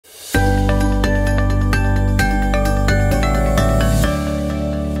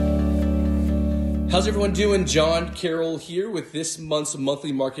How's everyone doing? John Carroll here with this month's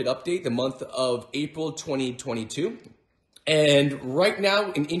monthly market update, the month of April 2022. And right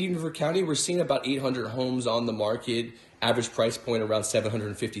now in Indian River County, we're seeing about 800 homes on the market, average price point around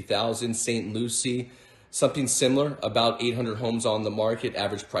 750,000. St. Lucie, something similar, about 800 homes on the market,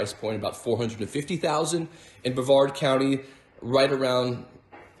 average price point about 450,000. In Brevard County, right around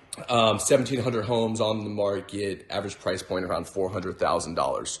 1,700 homes on the market, average price point around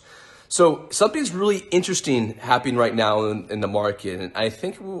 $400,000. So something's really interesting happening right now in the market. And I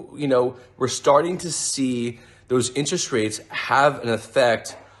think, we're starting to see those interest rates have an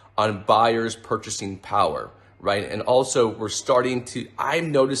effect on buyers' purchasing power, right? And also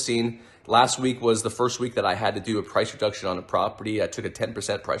I'm noticing last week was the first week that I had to do a price reduction on a property. I took a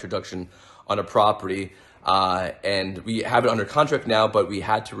 10% price reduction on a property and we have it under contract now, but we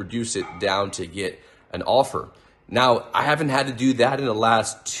had to reduce it down to get an offer. Now, I haven't had to do that in the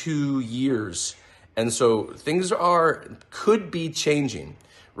last 2 years. And so things could be changing,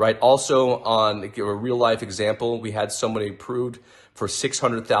 right? Also on a real life example, we had somebody approved for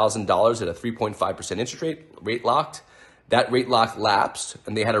 $600,000 at a 3.5% interest rate locked. That rate lock lapsed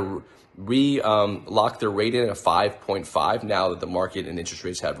and they had to lock their rate in at a 5.5 now that the market and interest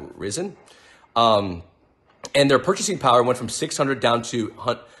rates have risen. And their purchasing power went from $600,000 down to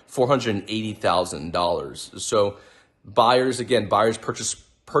 $480,000. So buyers purchase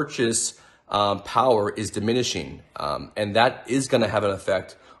power is diminishing, and that is going to have an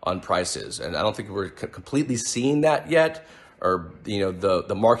effect on prices. And I don't think we're completely seeing that yet, or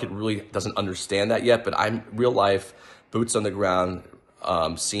the market really doesn't understand that yet. But I'm real life, boots on the ground,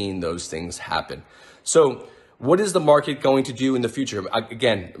 seeing those things happen. So what is the market going to do in the future?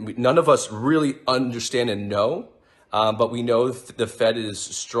 Again, none of us really understand and know. But we know the Fed is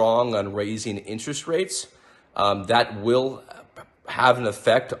strong on raising interest rates. That will have an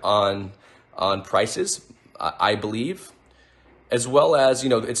effect on prices, I believe, as well as,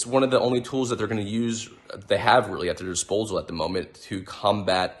 it's one of the only tools that they're going to use, they have really at their disposal at the moment to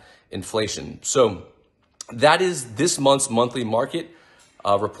combat inflation. So that is this month's monthly market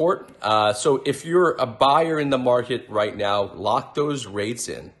report. So if you're a buyer in the market right now, lock those rates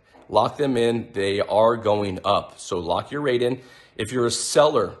in. Lock them in. They are going up. So lock your rate in. If you're a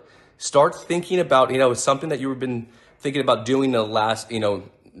seller, start thinking about, it's something that you've been thinking about doing in the last,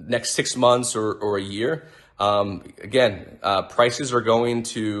 next 6 months or a year. Again, prices are going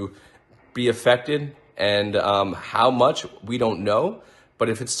to be affected, and how much, we don't know. But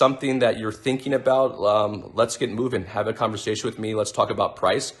if it's something that you're thinking about, let's get moving. Have a conversation with me. Let's talk about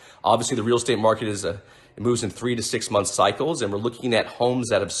price. Obviously, the real estate market it moves in 3 to 6 month cycles, and we're looking at homes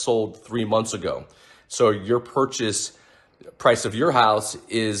that have sold 3 months ago. So your purchase price of your house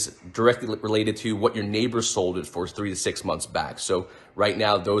is directly related to what your neighbor sold it for 3 to 6 months back. So right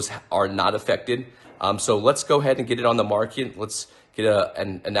now, those are not affected. So let's go ahead and get it on the market. Let's get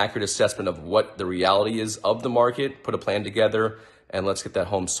an accurate assessment of what the reality is of the market, put a plan together, and let's get that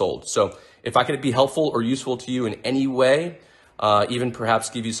home sold. So if I could be helpful or useful to you in any way, even perhaps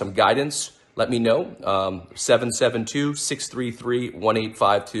give you some guidance, let me know.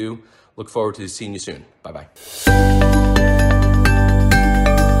 772-633-1852. Look forward to seeing you soon. Bye-bye.